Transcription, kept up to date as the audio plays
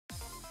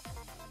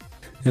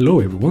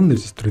Hello everyone,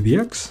 this is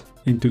 3DX.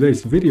 In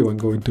today's video I'm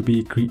going to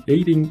be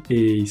creating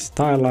a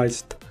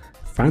stylized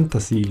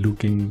fantasy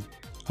looking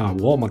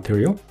wall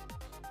material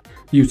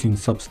using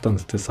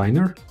Substance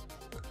Designer.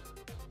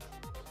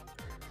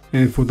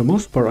 And for the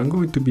most part I'm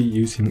going to be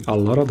using a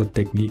lot of the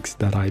techniques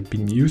that I've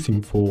been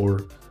using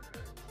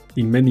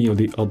in many of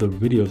the other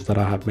videos that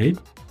I have made.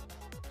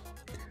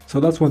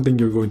 So that's one thing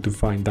you're going to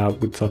find out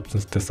with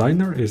Substance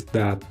Designer, is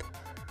that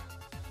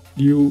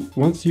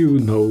once you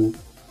know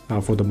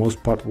for the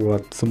most part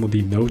what some of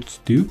the nodes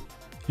do,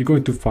 you're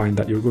going to find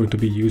that you're going to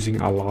be using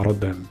a lot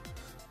of them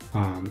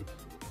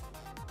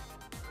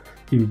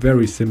in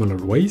very similar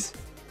ways.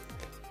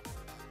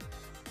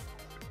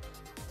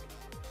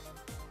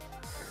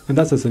 And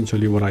that's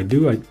essentially what I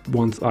do.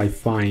 Once I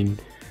find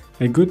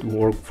a good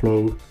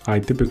workflow, I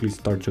typically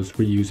start just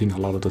reusing a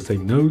lot of the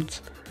same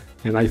nodes,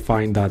 and I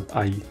find that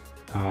I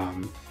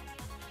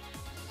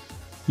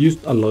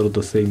used a lot of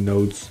the same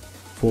nodes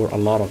for a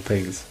lot of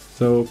things.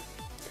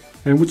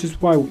 And which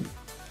is why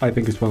I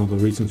think it's one of the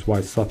reasons why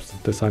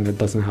Substance Designer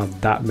doesn't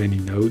have that many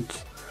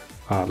nodes.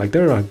 Like,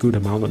 there are a good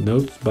amount of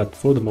nodes, but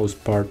for the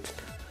most part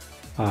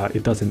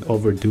it doesn't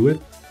overdo it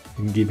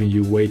in giving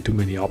you way too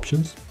many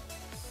options.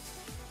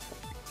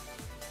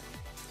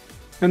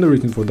 And the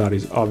reason for that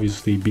is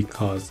obviously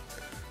because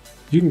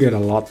you can get a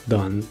lot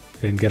done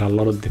and get a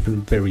lot of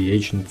different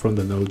variation from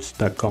the nodes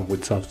that come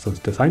with Substance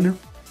Designer.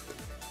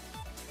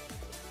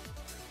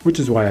 Which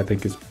is why I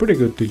think it's pretty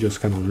good to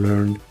just kind of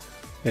learn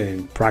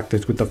and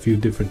practice with a few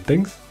different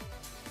things,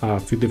 a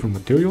few different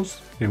materials,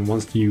 and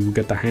once you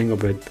get the hang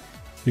of it,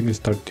 you can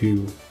start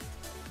to,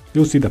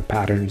 you'll see the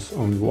patterns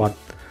on what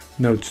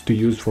nodes to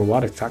use for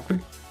what exactly.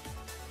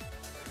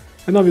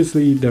 And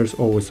obviously there's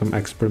always some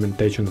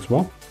experimentation as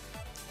well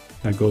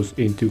that goes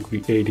into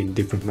creating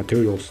different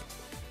materials.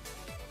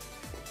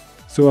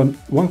 So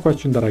one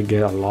question that I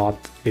get a lot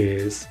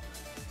is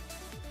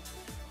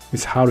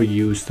how to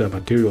use the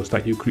materials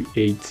that you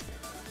create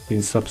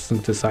in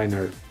Substance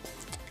Designer.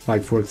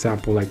 Like, for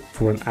example, like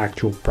for an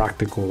actual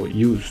practical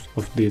use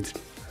of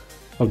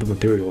the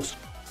materials.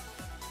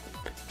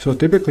 So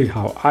typically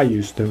how I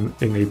use them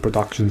in a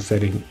production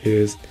setting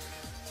is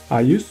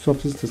I use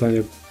Substance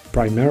Designer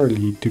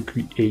primarily to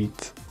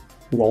create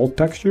wall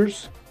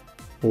textures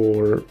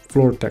or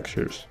floor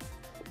textures.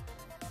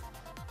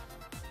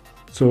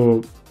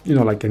 So, you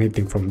know, like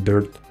anything from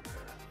dirt,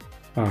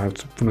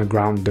 from the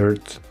ground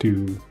dirt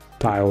to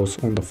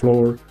tiles on the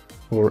floor,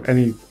 or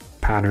any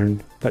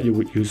pattern that you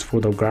would use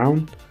for the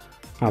ground.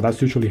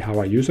 That's usually how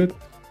I use it.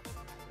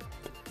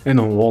 And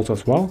on walls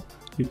as well.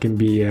 It can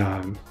be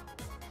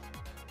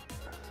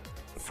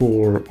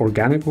for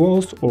organic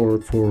walls or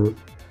for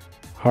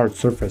hard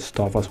surface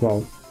stuff as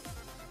well.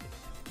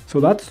 So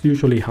that's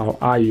usually how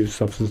I use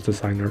Substance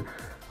Designer.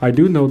 I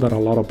do know that a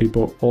lot of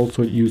people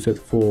also use it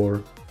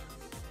for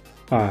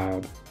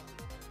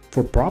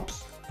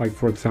props. Like,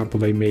 for example,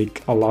 they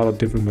make a lot of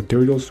different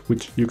materials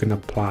which you can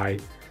apply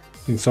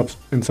in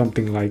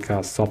something like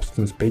a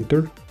Substance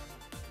Painter.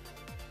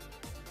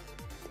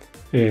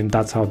 And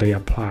that's how they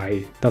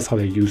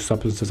use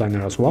Substance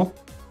Designer as well.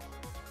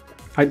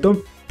 I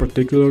don't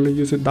particularly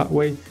use it that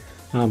way,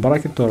 but I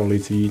can totally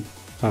see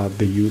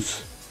the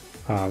use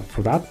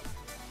for that.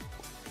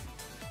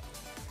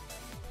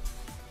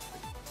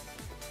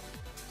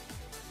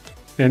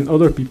 And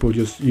other people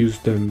just use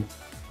them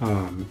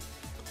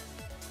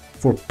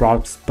for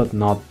props, but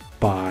not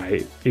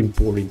by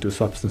importing to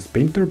Substance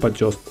Painter, but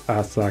just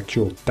as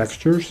actual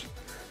textures,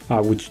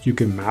 which you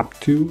can map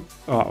to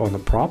on a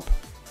prop.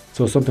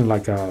 So something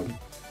like a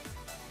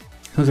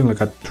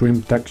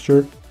trim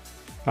texture.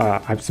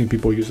 I've seen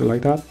people use it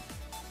like that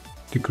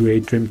to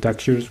create trim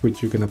textures,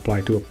 which you can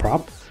apply to a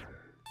prop.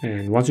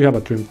 And once you have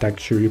a trim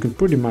texture, you can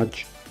pretty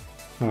much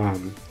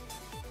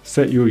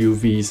set your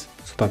UVs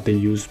so that they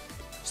use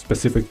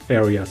specific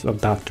areas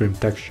of that trim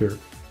texture.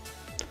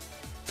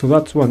 So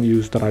that's one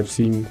use that I've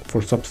seen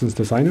for Substance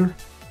Designer.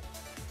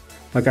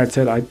 Like I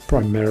said, I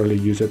primarily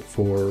use it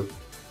for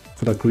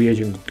the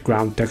creation of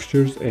ground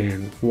textures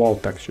and wall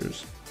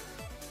textures.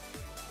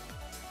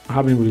 I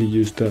haven't really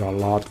used it a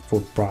lot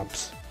for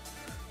props,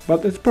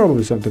 but it's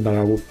probably something that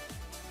I will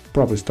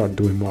probably start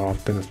doing more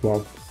often as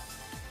well.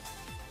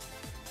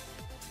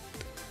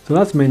 So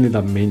that's mainly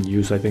the main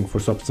use, I think,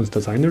 for Substance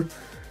Designer.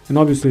 And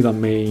obviously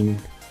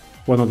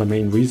one of the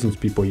main reasons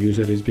people use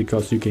it is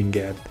because you can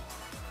get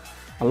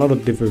a lot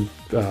of different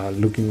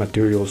looking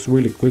materials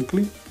really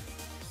quickly.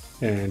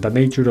 And the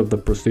nature of the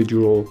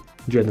procedural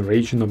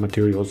generation of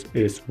materials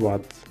is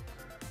what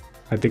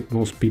I think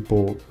most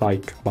people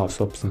like about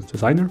Substance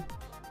Designer.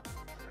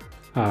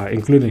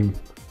 Including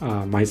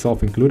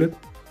myself included.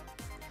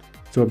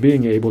 So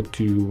being able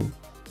to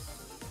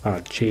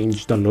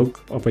change the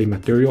look of a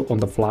material on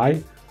the fly,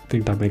 I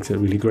think that makes it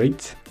really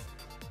great.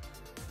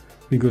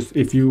 Because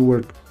if you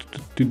were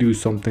to do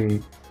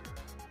something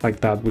like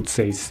that with,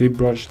 say,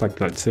 ZBrush,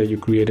 like let's say you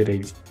created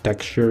a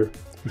texture,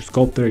 you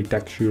sculpted a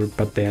texture,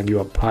 but then you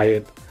apply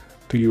it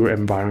to your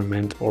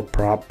environment or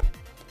prop,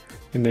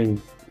 and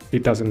then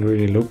it doesn't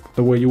really look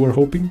the way you were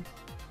hoping,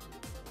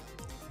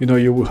 you know,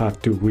 you will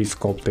have to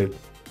resculpt it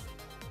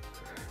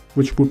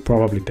which would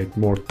probably take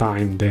more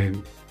time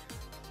than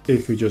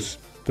if you just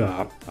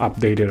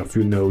updated a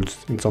few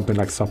nodes in something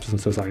like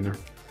Substance Designer.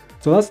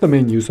 So that's the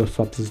main use of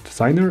Substance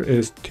Designer,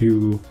 is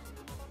to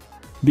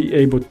be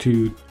able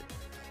to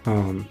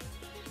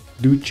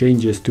do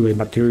changes to a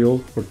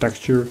material or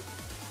texture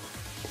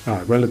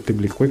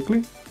relatively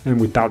quickly and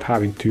without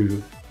having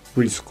to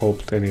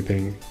resculpt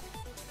anything.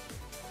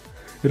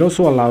 It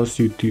also allows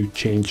you to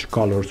change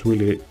colors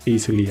really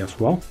easily as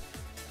well.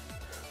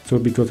 So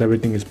because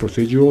everything is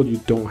procedural, you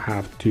don't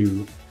have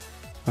to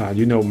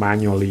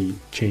manually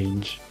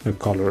change the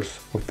colors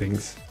of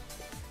things.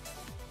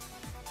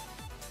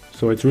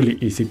 So it's really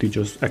easy to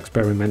just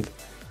experiment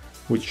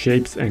with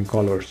shapes and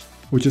colors,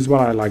 which is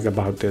what I like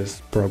about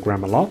this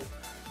program a lot.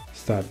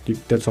 Is that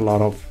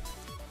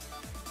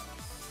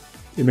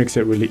it makes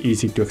it really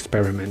easy to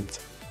experiment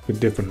with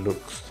different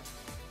looks.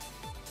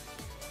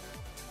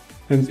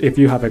 And if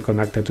you have it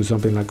connected to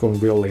something like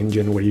Unreal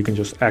Engine, where you can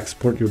just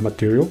export your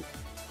material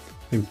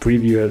and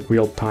preview it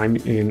real time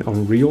in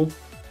Unreal,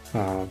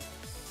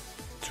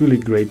 it's really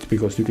great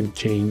because you can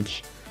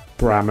change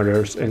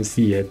parameters and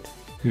see it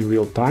in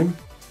real time.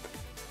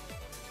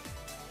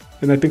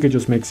 And I think it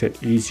just makes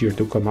it easier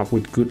to come up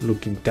with good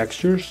looking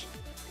textures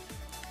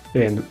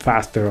and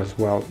faster as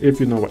well, if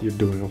you know what you're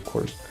doing, of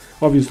course.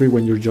 Obviously,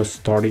 when you're just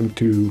starting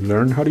to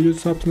learn how to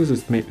use Substance,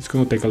 it's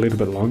going to take a little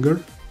bit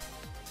longer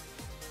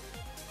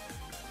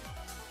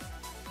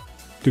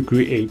to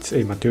create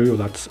a material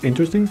that's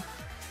interesting.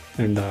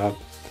 And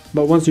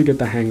but once you get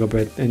the hang of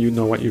it and you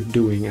know what you're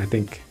doing, I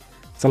think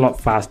it's a lot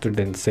faster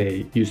than,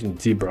 say, using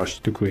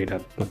ZBrush to create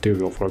a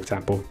material, for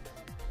example.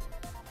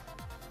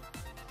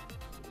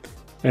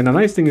 And the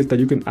nice thing is that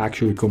you can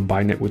actually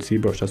combine it with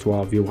ZBrush as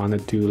well if you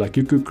wanted to. Like,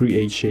 you could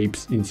create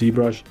shapes in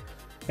ZBrush,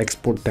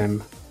 export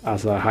them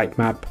as a height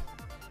map,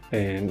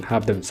 and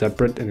have them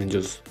separate, and then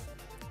just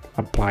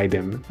apply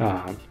them,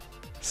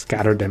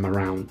 scatter them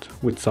around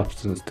with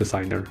Substance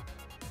Designer.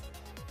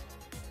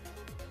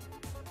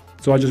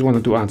 So I just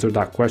wanted to answer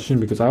that question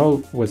because I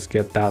always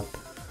get that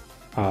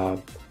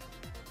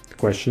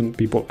question,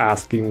 people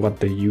asking what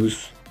the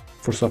use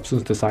for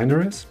Substance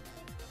Designer is.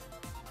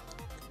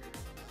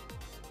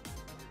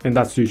 And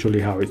that's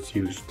usually how it's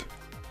used.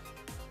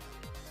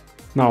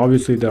 Now,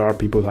 obviously, there are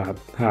people that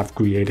have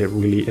created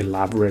really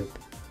elaborate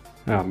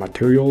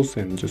materials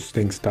and just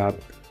things that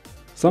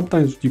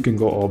sometimes you can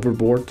go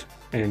overboard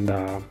and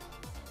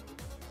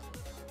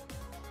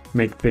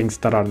make things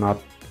that are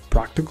not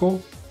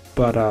practical.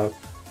 But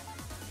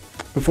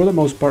for the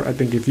most part, I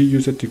think if you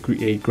use it to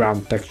create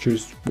ground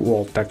textures,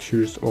 wall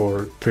textures,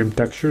 or trim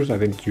textures, I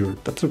think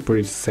that's a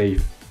pretty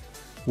safe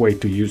way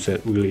to use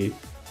it, really.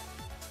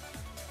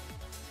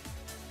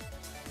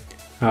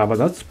 But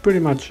that's pretty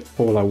much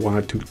all I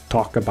wanted to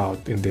talk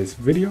about in this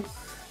video.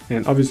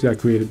 And obviously I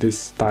created this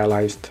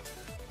stylized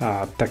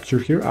texture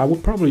here. I will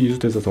probably use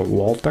this as a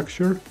wall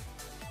texture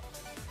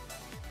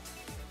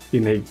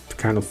in a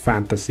kind of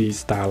fantasy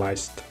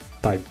stylized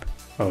type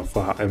of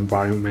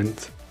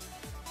environment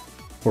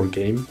or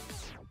game.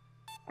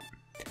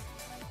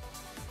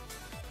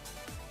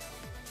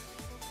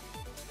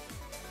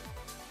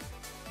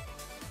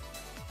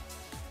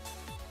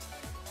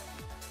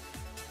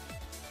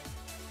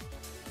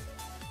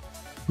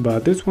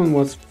 But this one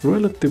was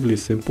relatively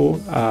simple.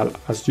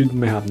 As you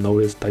may have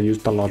noticed, I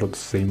used a lot of the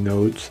same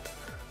nodes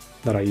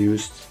that I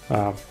used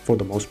for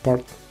the most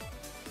part,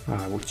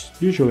 which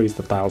usually is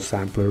the tile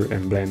sampler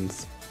and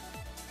blends,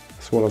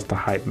 as well as the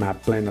height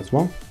map blend as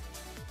well.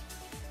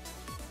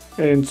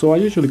 And so I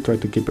usually try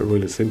to keep it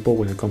really simple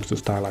when it comes to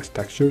stylized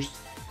textures.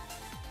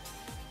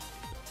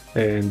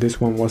 And this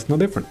one was no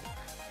different.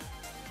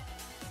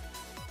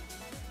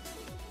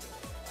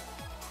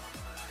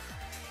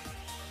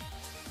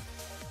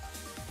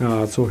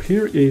 So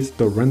here is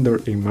the render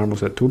in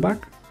Marmoset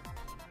toolbar.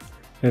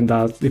 And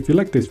if you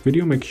like this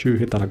video, make sure you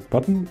hit the like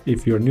button.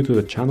 If you're new to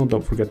the channel,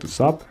 don't forget to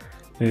sub.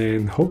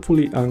 And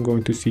hopefully I'm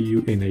going to see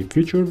you in a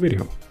future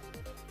video.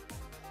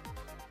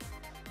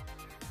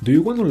 Do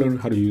you want to learn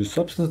how to use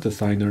Substance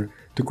Designer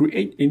to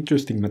create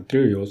interesting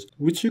materials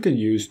which you can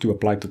use to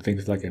apply to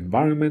things like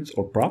environments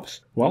or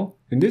props? Well,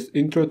 in this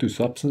Intro to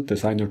Substance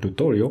Designer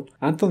tutorial,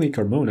 Anthony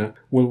Carmona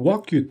will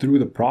walk you through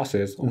the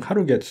process on how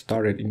to get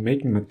started in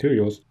making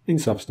materials in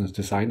Substance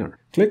Designer.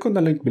 Click on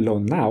the link below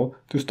now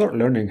to start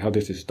learning how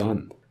this is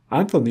done.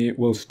 Anthony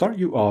will start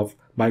you off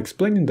by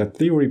explaining the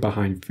theory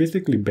behind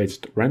physically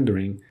based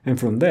rendering, and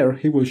from there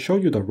he will show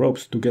you the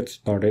ropes to get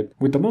started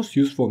with the most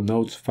useful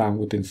nodes found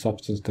within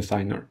Substance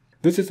Designer.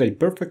 This is a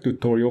perfect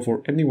tutorial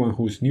for anyone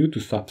who is new to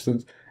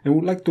Substance and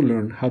would like to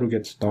learn how to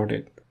get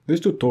started. This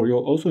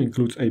tutorial also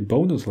includes a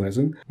bonus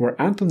lesson where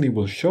Anthony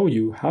will show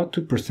you how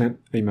to present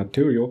a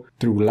material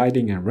through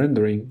lighting and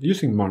rendering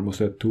using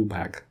Marmoset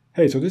toolbar.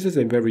 Hey, so this is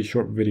a very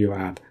short video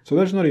ad, so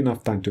there's not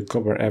enough time to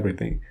cover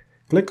everything.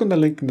 Click on the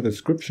link in the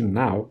description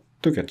now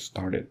to get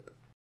started.